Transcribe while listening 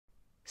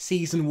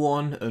Season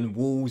 1 and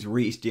Wolves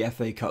reached the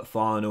FA Cup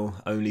final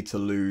only to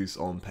lose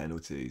on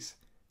penalties.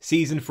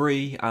 Season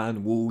 3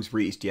 and Wolves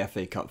reached the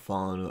FA Cup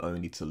final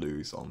only to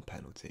lose on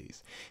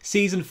penalties.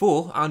 Season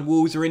 4 and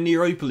Wolves are in the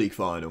Europa League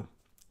final.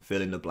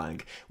 Fill in the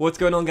blank. What's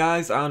going on,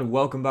 guys, and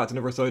welcome back to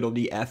another episode of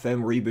the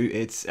FM Reboot.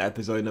 It's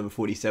episode number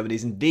 47.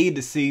 It's indeed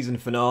the season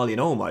finale,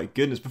 and oh my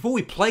goodness, before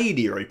we play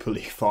the Europa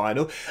League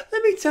final,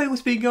 let me tell you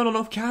what's been going on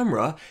off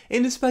camera.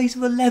 In the space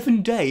of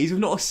 11 days with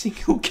not a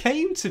single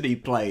game to be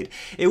played.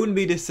 It wouldn't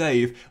be the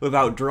save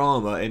without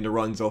drama in the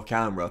runs off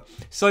camera.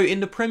 So in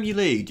the Premier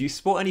League, do you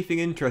spot anything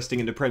interesting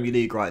in the Premier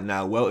League right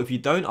now? Well, if you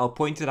don't, I'll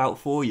point it out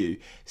for you.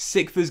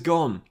 Sixth has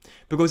gone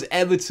because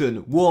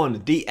Everton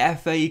won the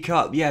FA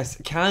Cup. Yes,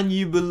 can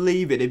you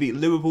believe it? They beat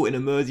Liverpool in a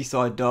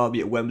Merseyside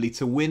derby at Wembley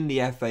to win the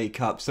FA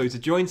Cup. So to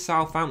join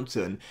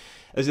Southampton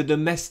as a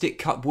domestic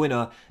cup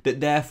winner that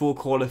therefore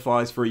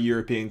qualifies for a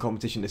European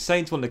competition. The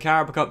Saints won the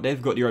Carabao Cup,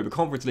 they've got the Europa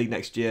Conference League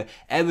next year.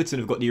 Everton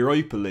have got the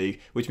Europa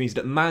League, which means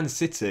that Man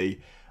City,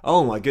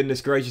 oh my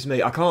goodness gracious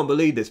me, I can't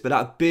believe this, but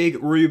that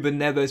big Ruben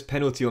Neves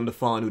penalty on the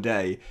final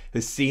day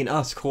has seen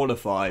us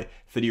qualify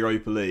for the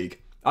Europa League.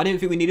 I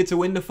didn't think we needed to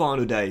win the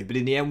final day, but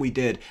in the end we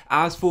did.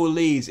 As for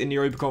Leeds in the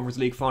Europa Conference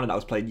League final that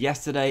was played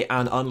yesterday,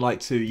 and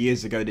unlike 2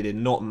 years ago, they did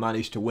not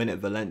manage to win at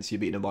Valencia,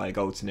 beating them by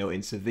 1-0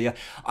 in Sevilla.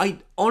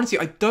 Honestly,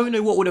 I don't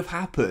know what would have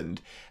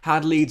happened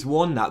had Leeds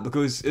won that,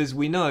 because as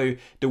we know,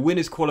 the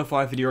winners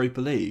qualify for the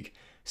Europa League.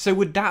 So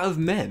would that have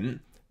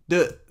meant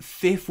that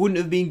fifth wouldn't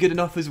have been good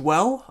enough as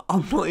well?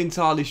 I'm not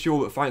entirely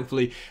sure, but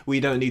thankfully we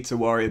don't need to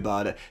worry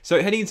about it.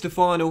 So heading into the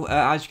final,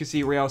 as you can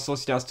see, Real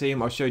Sociedad's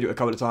team, I've showed you a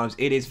couple of times,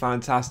 it is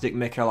fantastic.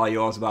 Mikel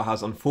Oyarzabal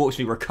has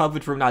unfortunately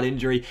recovered from that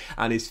injury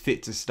and is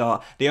fit to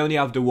start. They only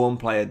have the one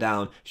player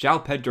down.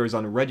 João Pedro is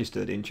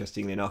unregistered,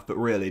 interestingly enough, but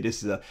really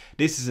this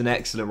is an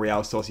excellent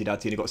Real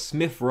Sociedad team. They've got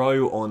Smith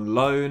Rowe on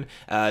loan.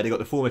 They've got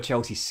the former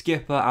Chelsea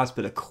skipper,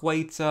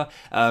 Azpilicueta.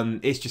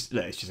 It's just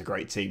a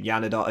great team.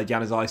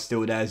 Januzaj is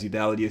still there,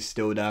 Zubeldia is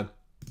still there.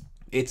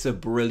 It's a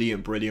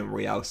brilliant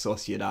Real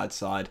Sociedad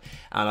side,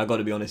 and I've got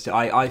to be honest,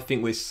 I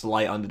think we're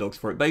slight underdogs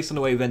for it, based on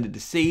the way we've ended the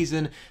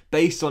season,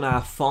 based on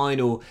our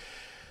final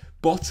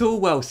bottle,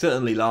 well,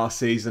 certainly last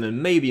season,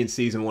 and maybe in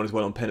season 1 as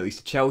well on penalties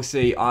to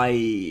Chelsea.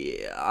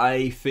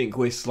 I think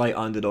we're slight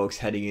underdogs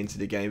heading into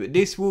the game, but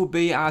this will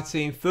be our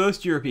team's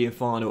first European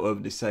final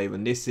of the save,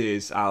 and this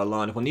is our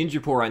lineup. On the injury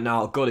report right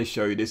now, I've got to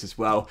show you this as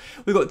well.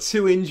 We've got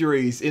 2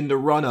 injuries in the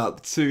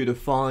run-up to the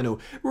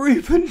final.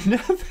 Ruben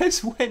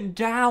Neves went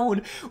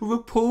down with a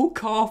pulled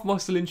calf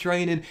muscle in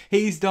training.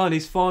 He's done.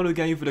 His final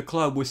game for the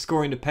club was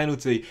scoring the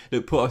penalty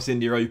that put us in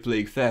the Europa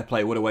League. Fair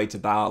play. What a way to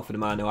bow out for the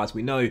man who, as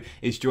we know,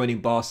 is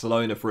joining Barcelona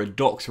for a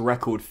Doc's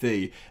record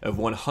fee of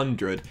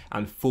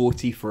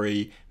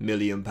 £143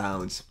 million.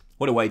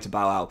 What a way to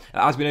bow out.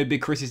 As we know,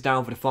 Big Chris is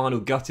down for the final,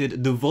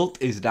 gutted. The Vault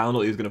is down,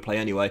 not he was going to play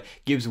anyway.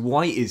 Gibbs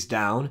White is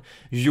down.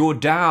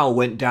 Jordan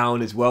went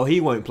down as well. He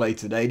won't play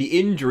today. The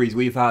injuries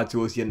we've had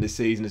towards the end of the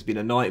season has been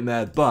a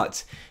nightmare,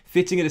 but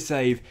fitting at a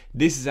save,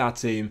 this is our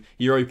team,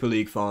 Europa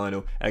League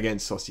final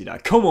against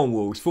Sociedad. Come on,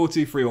 Wolves.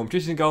 4-2-3-1.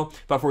 Position goal.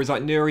 Back for is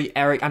like Nuri,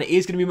 Eric, and it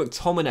is going to be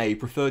McTominay,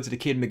 preferred to the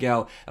kid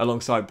Miguel,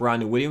 alongside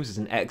Brandon Williams as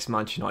an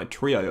ex-Manchester United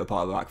trio, a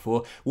part of the back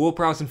four.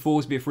 Ward-Prowse and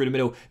Forsby are through the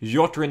middle.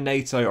 Jota and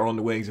Nato are on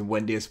the wings, and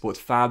Wendy supports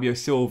Fabio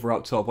Silva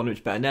up top, on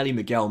which Bettinelli,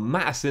 Miguel,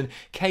 Madison,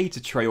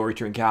 Keita, Traore,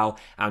 Trincao,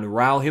 and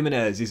Raul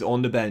Jimenez is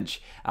on the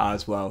bench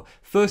as well.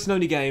 First and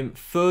only game,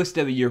 first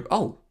ever Europe.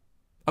 Oh,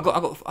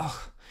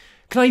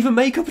 can I even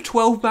make up a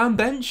 12-man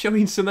bench? I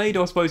mean,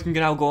 Semedo, I suppose, can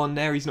now go on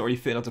there. He's not really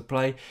fit enough to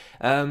play.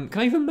 Can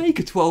I even make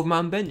a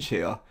 12-man bench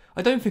here?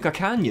 I don't think I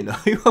can, you know.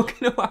 I'm going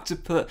to have to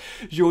put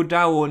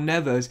Jordan or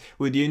Neves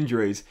with the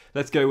injuries.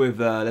 Let's go with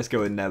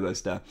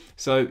Neves there.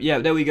 So, yeah,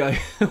 there we go.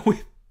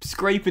 We're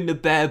scraping the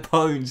bare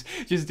bones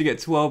just to get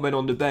 12 men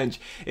on the bench.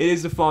 It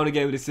is the final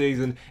game of the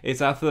season.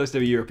 It's our first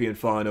ever European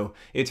final.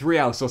 It's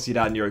Real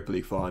Sociedad in the Europa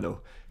League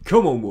final.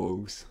 Come on,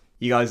 Wolves.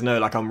 You guys know,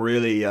 like, I'm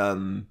really,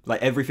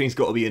 like, everything's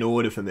got to be in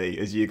order for me,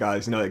 as you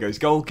guys know. It goes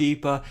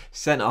goalkeeper,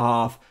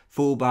 centre-half,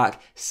 full-back,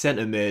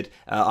 centre-mid,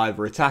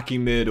 either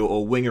attacking mid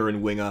or winger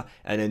and winger,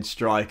 and then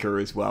striker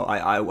as well.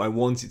 I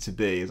want it to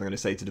be, as I'm going to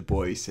say to the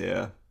boys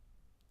here.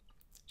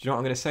 Do you know what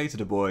I'm going to say to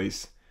the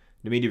boys?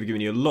 The media have given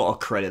you a lot of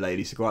credit,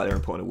 ladies, so go out there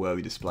and put on a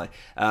worthy display.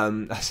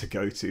 That's a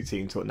go-to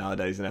team talk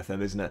nowadays in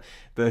FM, isn't it?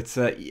 But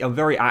I'm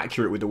very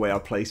accurate with the way I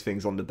place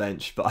things on the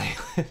bench. But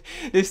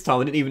this time,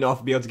 I didn't even know if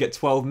I'd be able to get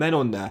 12 men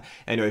on there.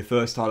 Anyway,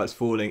 first highlights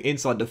falling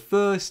inside the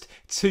first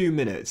 2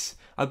 minutes.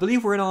 I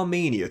believe we're in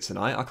Armenia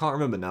tonight. I can't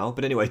remember now.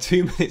 But anyway,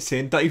 2 minutes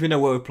in. Don't even know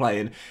where we're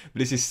playing. But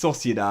this is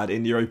Sociedad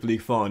in the Europa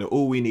League final.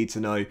 All we need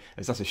to know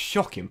is that's a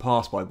shocking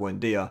pass by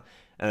Buendia.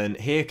 And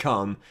here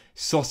come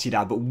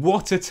Sociedad. But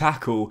what a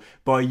tackle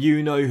by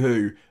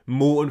you-know-who,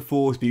 Morten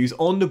Forsby, who's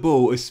on the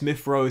ball as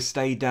Smith Rowe has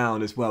stayed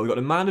down as well. We've got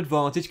a man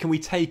advantage. Can we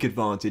take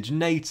advantage?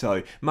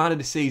 Nato, man of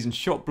the season,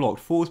 shot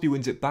blocked. Forsby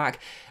wins it back.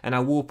 And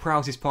our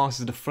Ward-Prowse's pass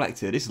is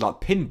deflected. This is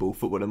like pinball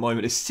football at the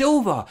moment. As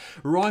Silva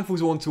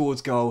rifles one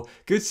towards goal.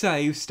 Good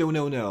save, still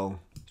 0-0.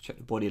 Check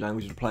the body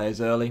language of the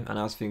players early, and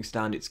as things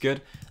stand, it's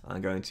good.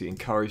 I'm going to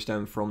encourage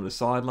them from the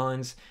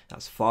sidelines.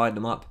 That's fired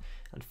them up.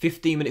 And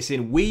 15 minutes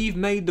in, we've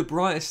made the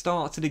brightest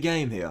start to the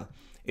game here.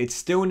 It's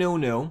still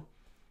 0-0,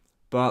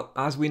 but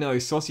as we know,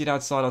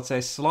 Sociedad's side, I'd say,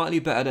 is slightly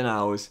better than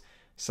ours.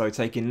 So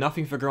taking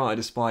nothing for granted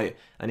despite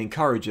an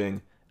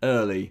encouraging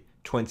early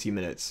 20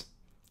 minutes.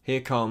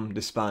 Here come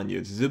the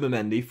Spaniards.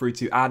 Zubamendi through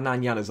to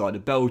Adnan Januzaj, the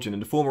Belgian,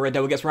 and the former Red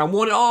Devil gets around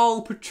one.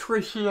 Oh,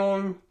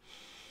 Patricio.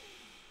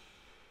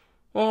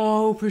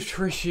 Oh,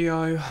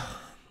 Patricio.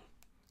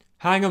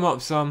 Hang him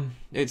up, son.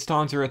 It's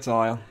time to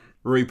retire.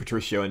 Rui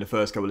Patricio in the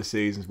first couple of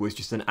seasons was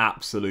just an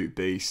absolute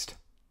beast.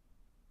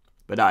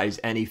 But that is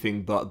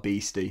anything but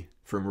beastie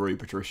from Rui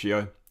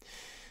Patricio.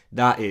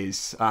 That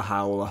is a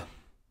howler.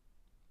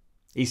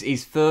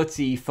 He's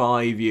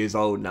 35 years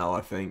old now,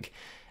 I think.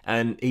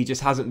 And he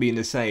just hasn't been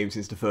the same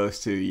since the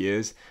first 2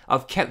 years.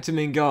 I've kept him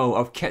in goal.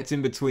 I've kept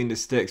him between the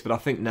sticks. But I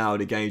think now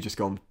the game's just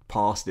gone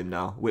past him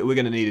now. We're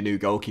going to need a new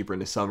goalkeeper in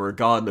the summer,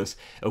 regardless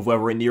of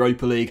whether we're in the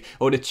Europa League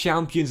or the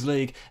Champions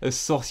League, as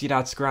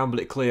Sociedad scramble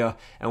it clear.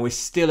 And we're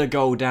still a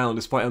goal down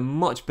despite a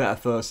much better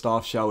first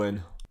half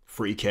showing.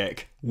 Free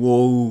kick.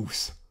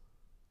 Wolves.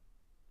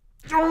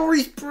 Oh,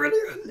 he's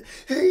brilliant.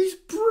 He's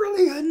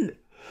brilliant.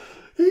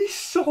 He's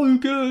so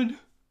good.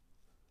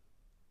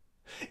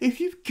 If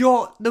you've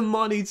got the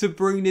money to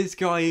bring this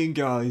guy in,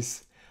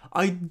 guys,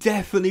 I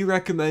definitely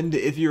recommend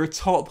it if you're a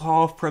top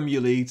half Premier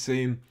League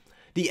team.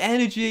 The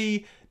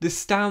energy, the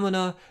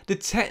stamina, the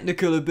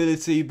technical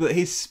ability, but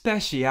his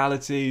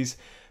specialities,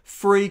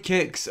 free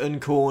kicks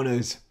and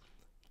corners.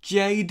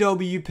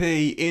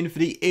 JWP in for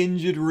the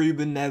injured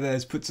Ruben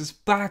Neves puts us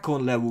back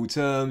on level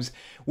terms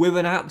with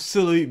an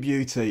absolute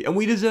beauty, and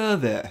we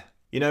deserve it.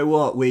 You know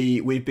what?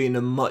 We've been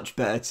a much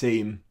better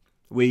team.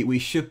 We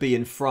should be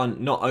in front,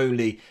 not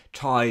only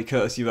tied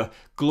courtesy of a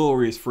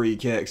glorious free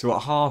kick. So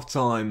at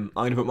half-time,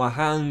 I'm going to put my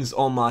hands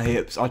on my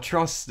hips. I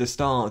trust the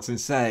stance and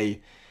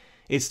say,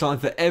 it's time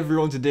for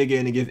everyone to dig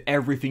in and give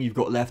everything you've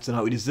got left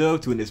tonight. We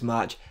deserve to win this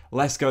match.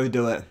 Let's go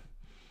do it.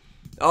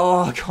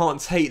 Oh, I can't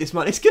take this,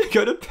 man. It's going to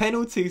go to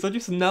penalties. I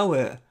just know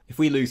it. If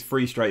we lose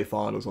 3 straight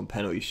finals on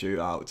penalty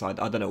shootouts, I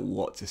don't know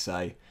what to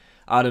say.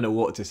 I don't know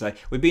what to say.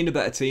 We've been a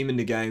better team in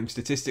the game.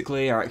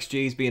 Statistically, our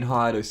XG's been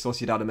higher, though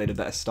Sociedad have made a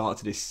better start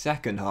to this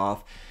second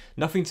half.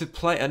 Nothing to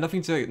play,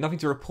 nothing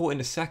to report in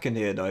the second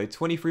here, though.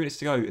 23 minutes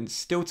to go, and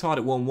still tied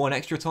at 1-1.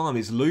 Extra time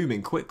is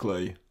looming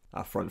quickly.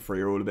 Our front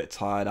three are all a bit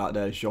tired out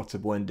there. Jota,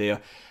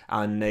 Buendia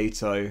and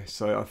Neto.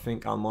 So I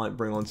think I might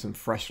bring on some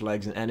fresh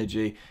legs and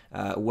energy.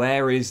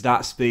 Where is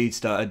that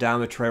speedster?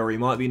 Adama Traore. He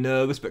might be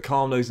nervous, but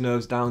calm those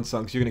nerves down,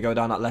 son, because you're going to go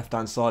down that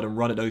left-hand side and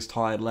run at those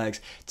tired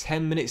legs.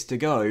 10 minutes to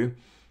go.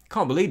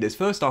 Can't believe this.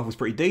 First half was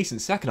pretty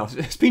decent. Second half,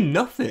 it's been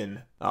nothing.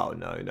 Oh,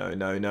 no.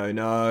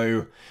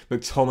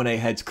 McTominay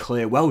heads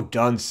clear. Well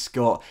done,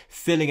 Scott.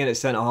 Filling in at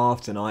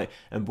centre-half tonight.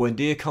 And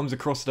Buendia comes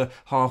across the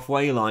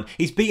halfway line.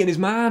 He's beaten his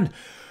man.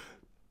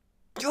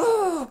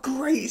 Oh,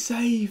 great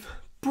save.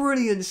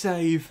 Brilliant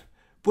save.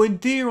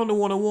 Buendia on the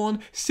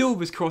 1-on-1.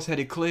 Silva's cross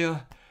headed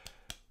clear.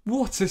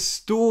 What a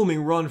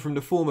storming run from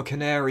the former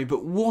Canary,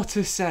 but what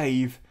a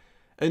save.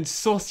 And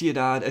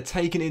Sociedad are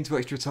taken into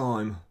extra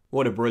time.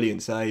 What a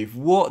brilliant save.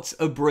 What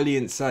a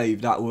brilliant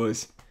save that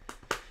was.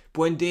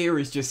 Buendia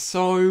is just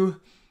so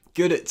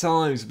good at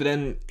times, but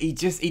then he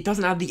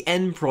doesn't have the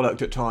end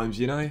product at times,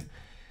 you know?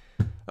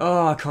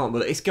 Oh, I can't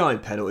believe it. It's going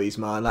penalties,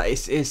 man. Like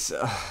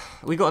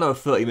we got another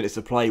 30 minutes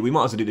to play. We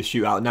might as well do the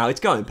shootout now. It's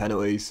going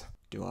penalties.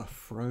 Do I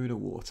throw the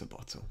water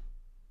bottle?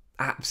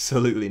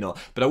 Absolutely not.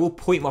 But I will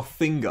point my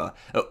finger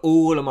at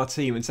all of my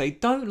team and say,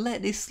 don't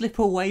let this slip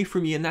away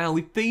from you now.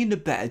 We've been the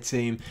better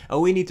team,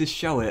 and we need to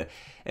show it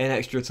in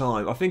extra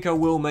time. I think I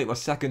will make my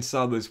second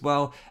sub as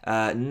well.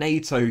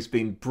 Nato's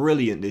been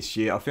brilliant this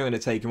year. I think I'm going to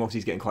take him off.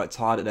 He's getting quite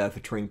tired at there for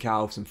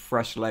Trincao. Some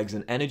fresh legs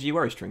and energy.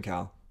 Where is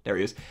Trincao? There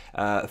he is.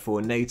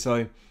 For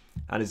Nato.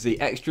 And as the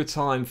extra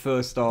time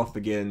first half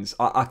begins,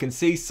 I can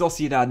see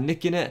Sociedad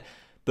nicking it,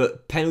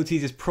 but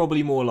penalties is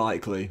probably more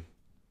likely.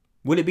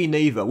 Will it be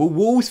neither? Will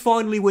Wolves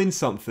finally win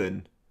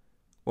something?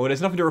 Well,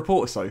 there's nothing to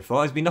report so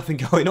far. There's been nothing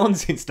going on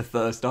since the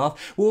first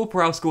half.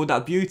 Warprow scored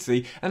that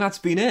beauty, and that's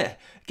been it.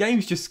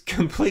 Game's just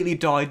completely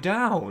died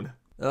down.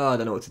 Oh, I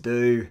don't know what to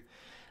do.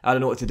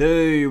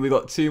 We've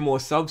got 2 more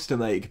subs to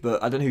make,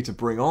 but I don't know who to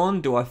bring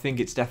on. Do I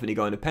think it's definitely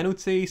going to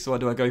penalty? So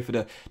do I go for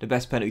the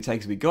best penalty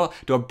takers we got?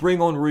 Do I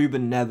bring on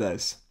Ruben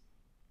Neves?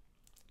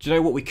 Do you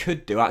know what we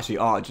could do? Actually,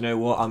 do you know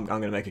what? I'm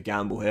going to make a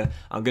gamble here.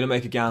 I'm going to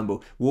make a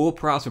gamble.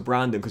 Warprow for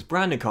Brandon, because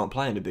Brandon can't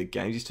play in the big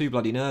games. He's too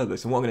bloody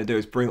nervous. And what I'm going to do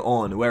is bring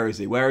on, where is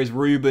he? Where is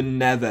Ruben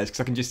Neves?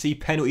 Because I can just see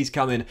penalties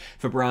coming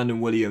for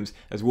Brandon Williams,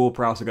 as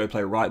Warprow will go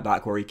play right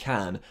back where he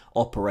can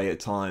operate at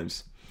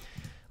times.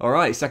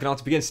 Alright, second half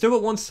to begin. Still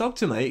got 1 sub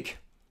to make.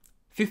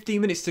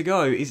 15 minutes to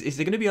go. Is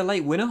there going to be a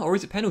late winner, or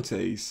is it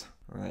penalties?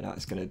 Alright,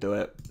 that's going to do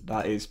it.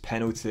 That is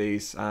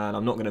penalties, and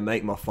I'm not going to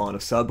make my final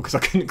sub because I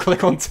couldn't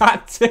click on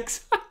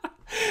tactics.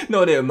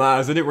 No, it didn't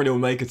matter. I didn't really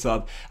want to make a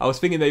sub. I was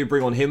thinking maybe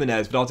bring on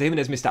Jimenez, but after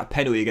Jimenez missed that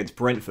penalty against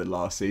Brentford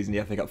last season,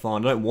 the FA Cup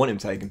final, I don't want him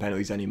taking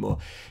penalties anymore.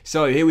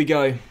 So, here we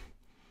go.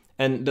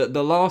 And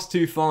the last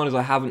two finals,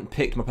 I haven't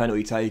picked my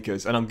penalty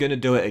takers, and I'm going to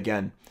do it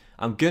again.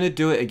 I'm going to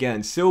do it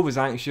again. Silva's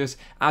anxious,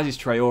 as is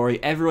Traore.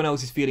 Everyone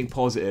else is feeling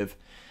positive.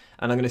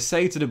 And I'm going to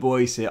say to the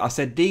boys here, I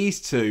said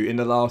these two in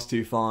the last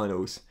two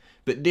finals.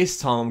 But this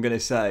time I'm going to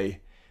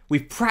say,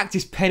 we've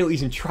practiced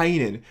penalties in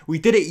training. We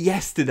did it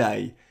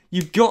yesterday.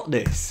 You've got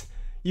this.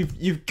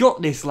 You've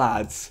got this,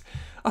 lads.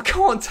 I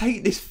can't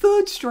take this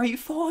third straight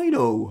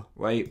final.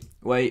 Wait.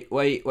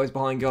 Where's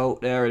behind goal?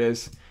 There it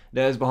is.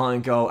 There's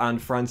behind goal,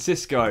 and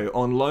Francisco,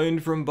 on loan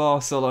from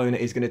Barcelona,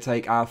 is going to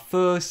take our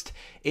first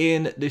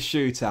in the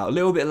shootout. A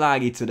little bit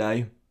laggy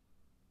today.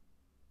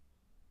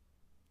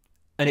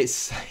 And it's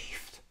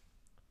saved.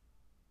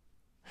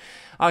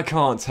 I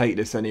can't take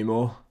this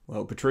anymore.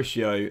 Well,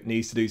 Patricio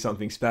needs to do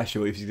something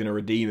special if he's going to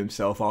redeem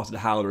himself after the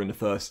howler in the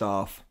first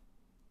half.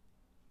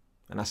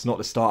 And that's not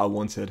the start I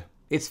wanted.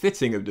 It's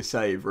fitting of the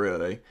save,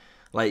 really.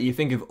 Like, you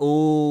think of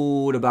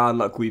all the bad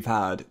luck we've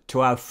had to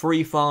have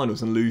 3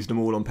 finals and lose them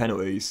all on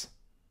penalties.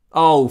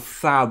 Oh,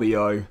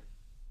 Fabio.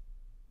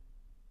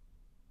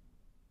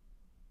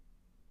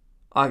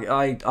 I'm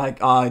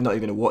not even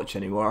going to watch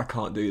anymore. I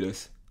can't do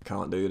this. I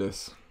can't do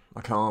this.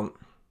 I can't.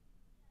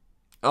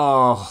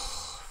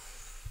 Oh,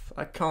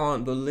 I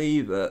can't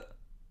believe it.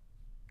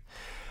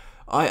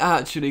 I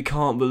actually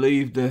can't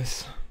believe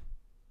this.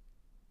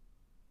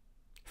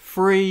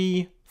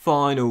 3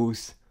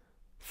 finals.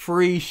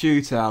 3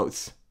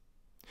 shootouts.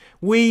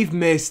 We've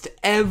missed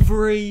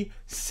every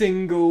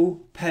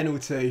single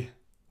penalty.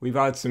 We've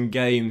had some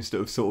games that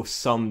have sort of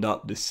summed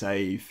up the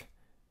save.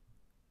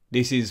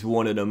 This is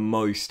one of the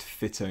most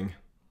fitting.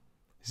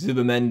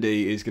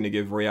 Zubimendi is going to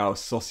give Real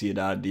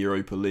Sociedad the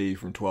Europa League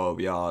from 12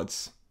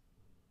 yards.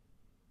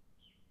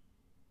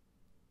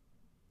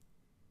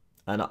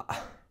 And I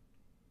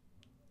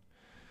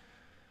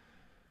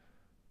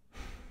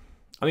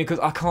mean, because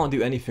I can't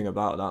do anything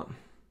about that.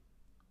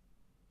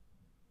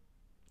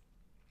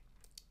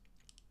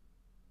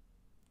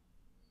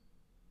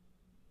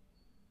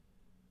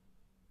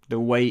 The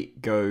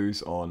wait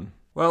goes on.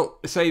 Well,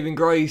 saving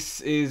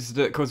grace is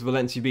that because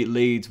Valencia beat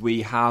Leeds,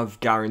 we have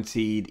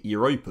guaranteed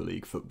Europa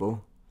League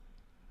football.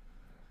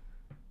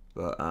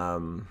 But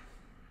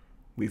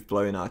we've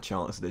blown our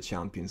chance of the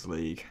Champions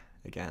League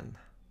again.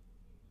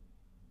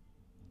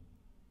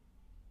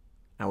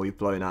 And we've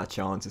blown our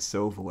chance of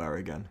silverware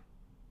again.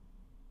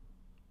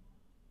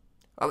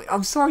 I mean,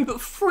 I'm sorry, but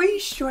 3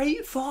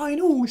 straight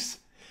finals!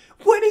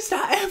 When has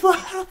that ever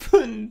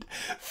happened?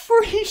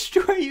 3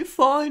 straight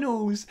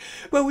finals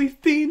where we've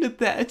been the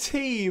better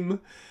team.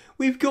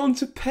 We've gone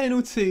to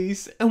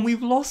penalties and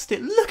we've lost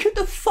it. Look at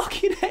the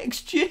fucking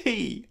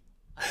XG.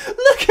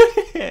 Look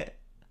at it.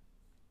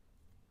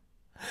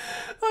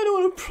 I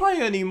don't want to play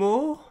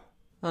anymore.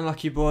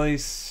 Unlucky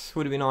boys.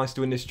 Would have been nice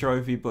to win this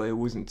trophy, but it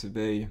wasn't to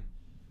be.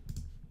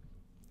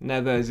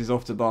 Neves is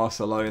off to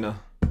Barcelona.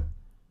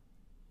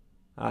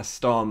 Our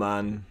star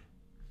man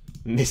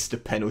missed a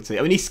penalty.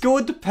 I mean, he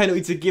scored the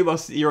penalty to give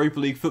us Europa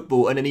League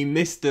football, and then he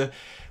missed a,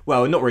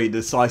 well, not really the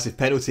decisive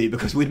penalty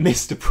because we'd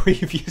missed the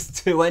previous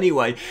 2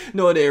 anyway.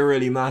 Not that it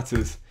really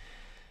matters.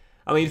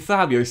 I mean,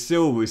 Fabio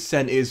Silva's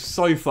sent his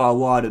so far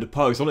wide of the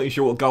post. I'm not even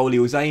sure what goal he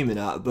was aiming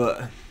at,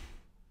 but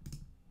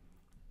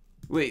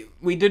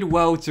we did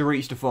well to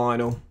reach the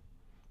final.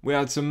 We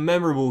had some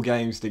memorable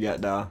games to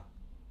get there,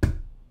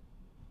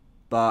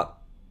 but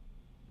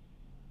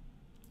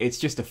it's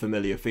just a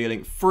familiar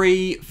feeling.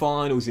 3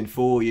 finals in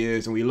 4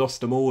 years and we lost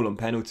them all on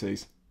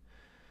penalties.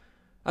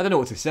 I don't know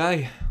what to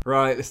say.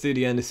 Right, let's do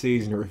the end of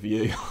season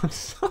review. I'm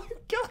so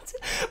gutted.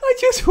 I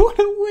just want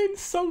to win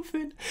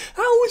something.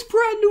 How was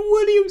Brandon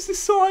Williams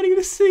deciding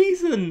the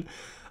season?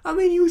 I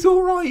mean, he was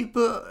alright,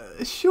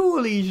 but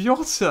surely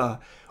Jota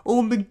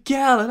or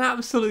Miguel, an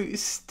absolute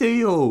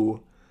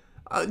steal.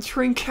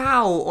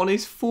 Trincao on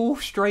his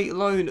 4th straight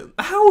loan.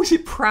 How was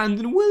it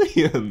Brandon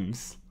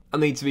Williams? I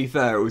mean, to be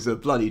fair, it was a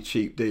bloody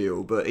cheap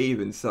deal, but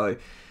even so,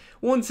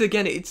 once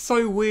again, it's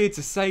so weird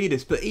to say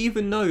this, but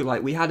even though,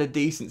 like, we had a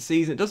decent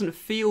season, it doesn't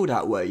feel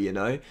that way, you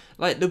know?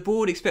 Like, the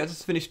board expects us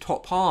to finish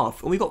top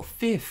half, and we got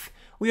 5th.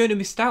 We only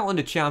missed out on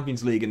the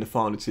Champions League in the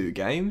final 2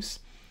 games.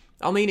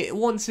 I mean,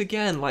 once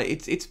again,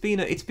 like, it's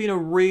been a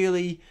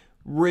really,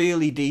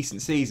 really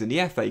decent season.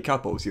 The FA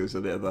Cup obviously was a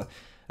bit of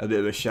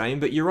a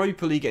shame, but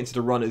Europa League getting to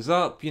the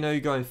runners-up, you know,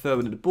 going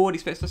further than the board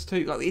expects us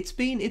to. Like, it's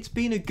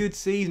been a good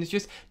season.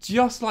 It's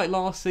just like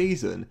last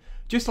season,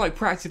 just like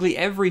practically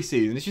every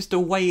season. It's just the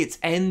way it's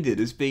ended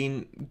has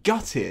been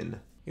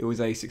gutting. It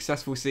was a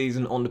successful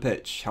season on the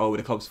pitch. However,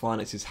 the club's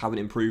finances haven't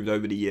improved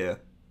over the year.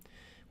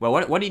 Well,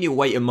 why didn't you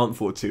wait a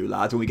month or 2,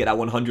 lads, when we get that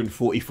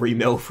 143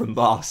 mil from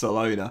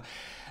Barcelona?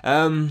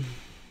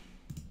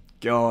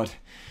 God.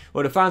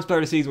 Well, the fans player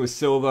of the season was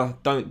Silva.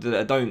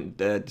 Don't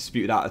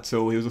dispute that at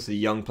all. He was also the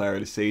young player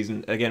of the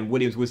season. Again,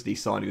 Williams was the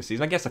signing of the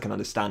season. I guess I can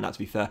understand that, to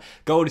be fair.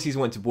 Goal of the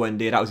season went to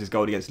Buendia. That was his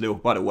goal against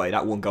Liverpool. By the way,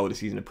 that 1 goal of the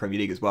season in the Premier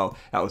League as well.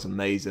 That was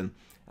amazing.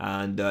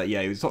 And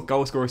yeah, he was top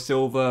goal scorer,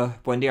 Silva.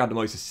 Buendia had the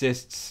most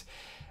assists.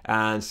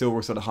 And Silva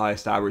also had the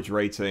highest average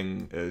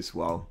rating as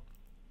well.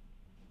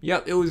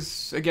 Yep, it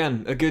was,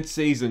 again, a good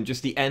season.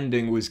 Just the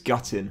ending was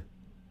gutting.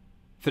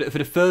 For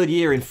the third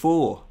year in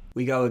 4.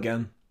 We go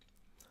again.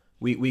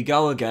 We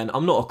go again.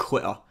 I'm not a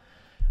quitter.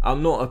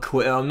 I'm not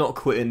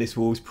quitting this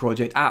Wolves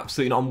project.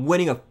 Absolutely not. I'm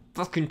winning a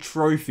fucking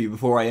trophy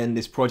before I end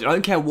this project. I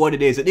don't care what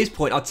it is. At this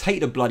point, I'll take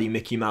the bloody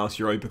Mickey Mouse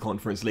Europa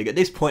Conference League. At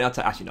this point, I'll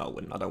take... Actually, no, I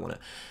wouldn't. I don't want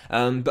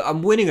it. But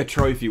I'm winning a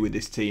trophy with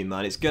this team,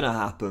 man. It's going to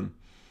happen.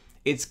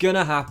 It's going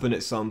to happen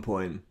at some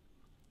point.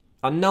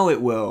 I know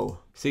it will.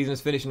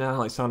 Season's finished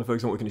now. It's time to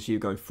focus on what we can achieve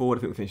going forward.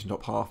 I think we'll finish in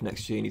top half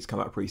next year. Need to come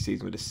out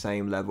pre-season with the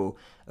same level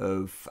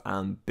of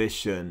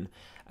ambition.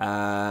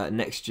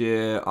 Next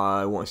year,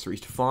 I want us to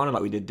reach the final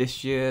like we did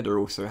this year. They're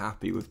also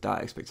happy with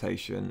that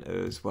expectation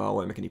as well. I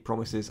won't make any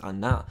promises,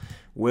 and that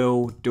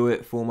will do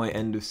it for my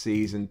end of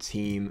season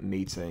team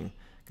meeting.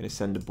 Going to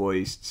send the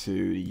boys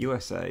to the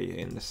USA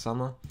in the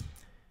summer,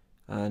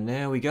 and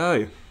there we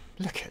go.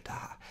 Look at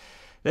that.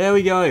 There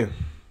we go.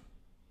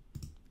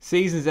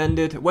 Season's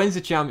ended. When's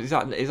the Champions?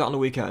 Is that on the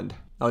weekend?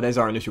 Oh, there's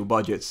our initial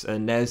budgets,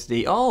 and there's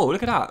the... Oh,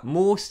 look at that.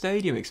 More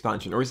stadium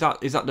expansion. Or is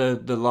that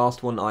the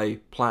last one I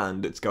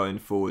planned that's going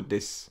forward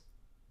this...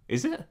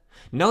 Is it?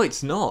 No,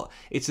 it's not.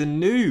 It's a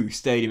new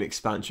stadium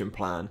expansion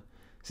plan.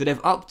 So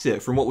they've upped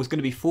it from what was going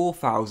to be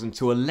 4,000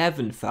 to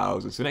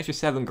 11,000. So an extra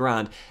 7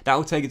 grand. That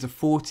will take it to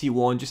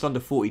 41, just under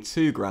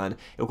 42 grand.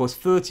 It'll cost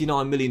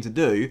 39 million to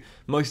do.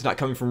 Most of that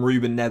coming from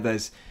Ruben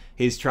Neves,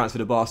 his transfer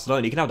to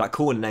Barcelona. You can have that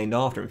corner named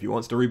after him if you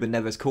want. It's the Ruben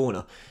Neves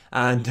corner.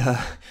 And,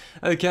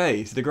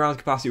 okay, so the ground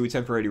capacity will be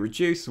temporarily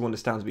reduced. So one of the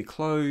stands will be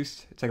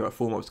closed. It'll take about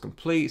 4 months to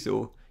complete. So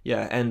it'll,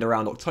 yeah, end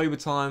around October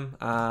time.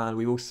 And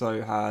we've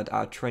also had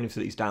our training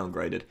facilities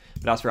downgraded.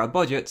 But as for our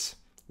budgets,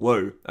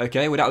 whoa.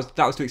 Okay, well that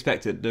was to be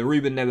expected. The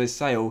Ruben Neves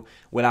sale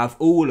will have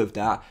all of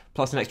that,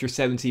 plus an extra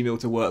 70 mil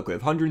to work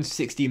with.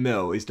 160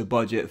 mil is the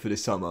budget for the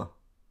summer.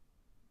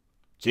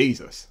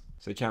 Jesus.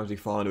 So Champions League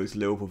final is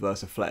Liverpool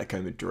versus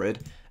Atletico Madrid.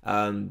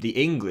 The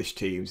English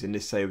teams in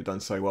this save have done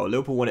so well.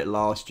 Liverpool won it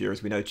last year.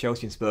 As we know,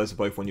 Chelsea and Spurs have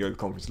both won the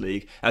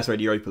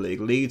the Europa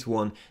League. Leeds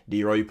won the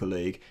Europa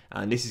League.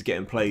 And this is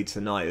getting played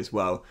tonight as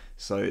well.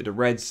 So the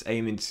Reds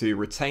aiming to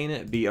retain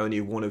it. Be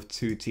only one of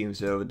 2 teams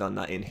that have ever done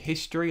that in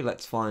history.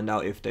 Let's find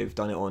out if they've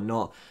done it or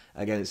not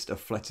against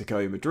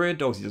Atletico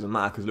Madrid. Obviously, it doesn't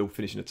matter because Liverpool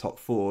finished in the top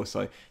 4, so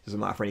it doesn't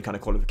matter for any kind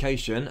of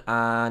qualification.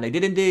 And they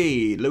did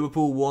indeed.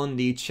 Liverpool won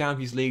the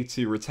Champions League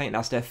to retain.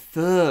 That's their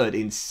 3rd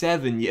in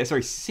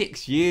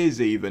 6 years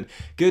even.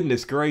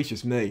 Goodness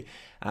gracious me.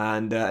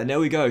 And there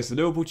we go. So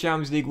Liverpool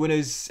Champions League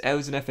winners,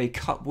 Everton FA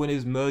Cup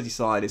winners,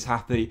 Merseyside is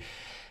happy.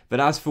 But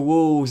as for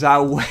Wolves,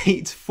 our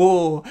wait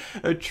for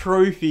a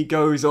trophy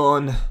goes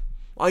on.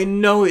 I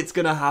know it's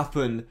going to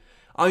happen.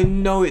 I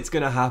know it's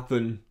going to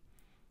happen.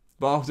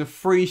 But after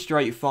 3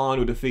 straight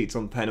final defeats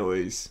on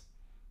penalties,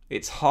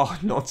 it's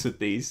hard not to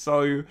be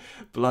so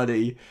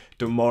bloody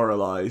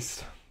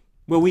demoralised.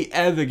 Will we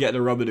ever get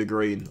the rub of the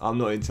green? I'm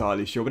not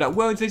entirely sure. But that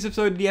will end today's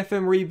episode of the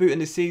FM Reboot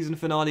and the season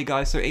finale,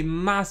 guys. So a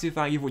massive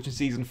thank you for watching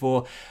Season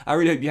 4. I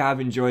really hope you have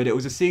enjoyed it. It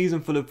was a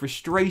season full of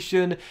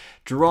frustration,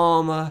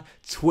 drama,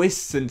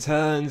 twists and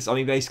turns. I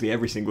mean, basically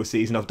every single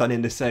season I've done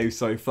in the save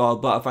so far.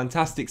 But a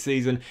fantastic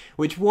season,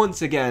 which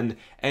once again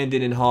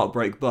ended in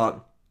heartbreak.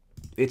 But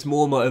it's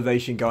more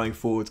motivation going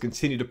forward.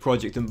 Continue the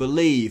project and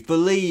believe,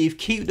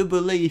 keep the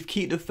belief,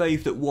 keep the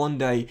faith that one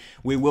day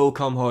we will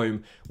come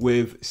home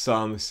with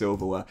some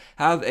silverware.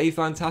 Have a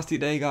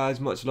fantastic day, guys.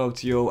 Much love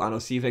to you all, and I'll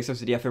see you next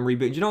episode of the FM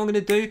Reboot. And you know what I'm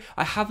going to do?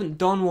 I haven't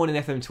done one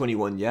in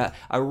FM21 yet.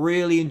 I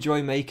really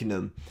enjoy making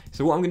them.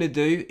 So what I'm going to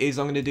do is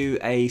I'm going to do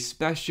a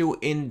special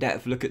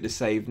in-depth look at the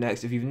save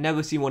next. If you've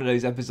never seen one of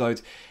those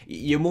episodes,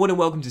 you're more than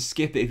welcome to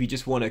skip it if you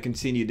just want to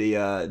continue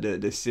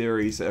the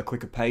series at a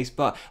quicker pace.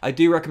 But I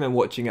do recommend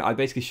watching it. I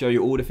basically show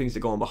you all the things that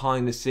go on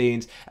behind the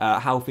scenes,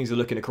 how things are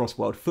looking across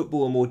world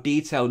football, a more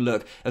detailed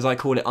look, as I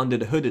call it, under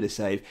the hood of the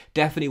save.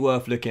 Definitely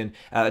worth looking,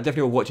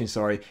 definitely worth watching,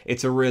 sorry.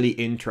 It's a really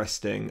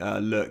interesting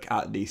look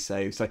at these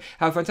saves. So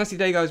have a fantastic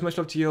day, guys. Much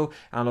love to you all,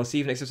 and I'll see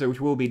you next episode,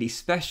 which will be the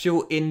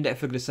special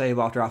in-depth look at the save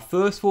after our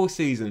first 4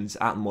 seasons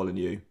at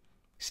Molineux.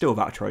 Still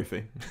that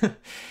trophy.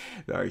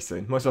 Very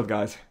soon. Much love,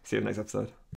 guys. See you in the next episode.